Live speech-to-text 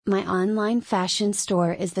My online fashion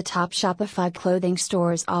store is the top Shopify clothing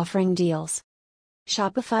stores offering deals.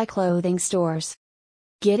 Shopify clothing stores.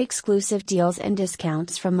 Get exclusive deals and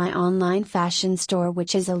discounts from my online fashion store,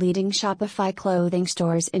 which is a leading Shopify clothing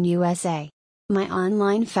stores in USA. My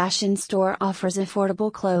online fashion store offers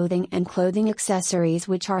affordable clothing and clothing accessories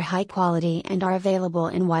which are high quality and are available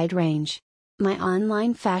in wide range. My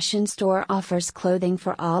online fashion store offers clothing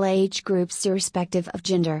for all age groups irrespective of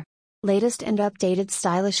gender. Latest and updated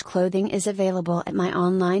stylish clothing is available at my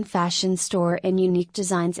online fashion store in unique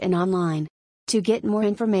designs and online. To get more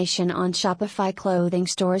information on Shopify clothing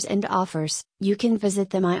stores and offers, you can visit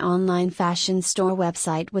the My Online Fashion Store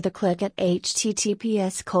website with a click at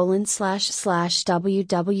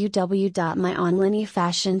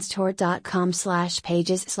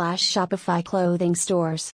https://www.myonlinefashionstore.com/pages/Shopify clothing stores.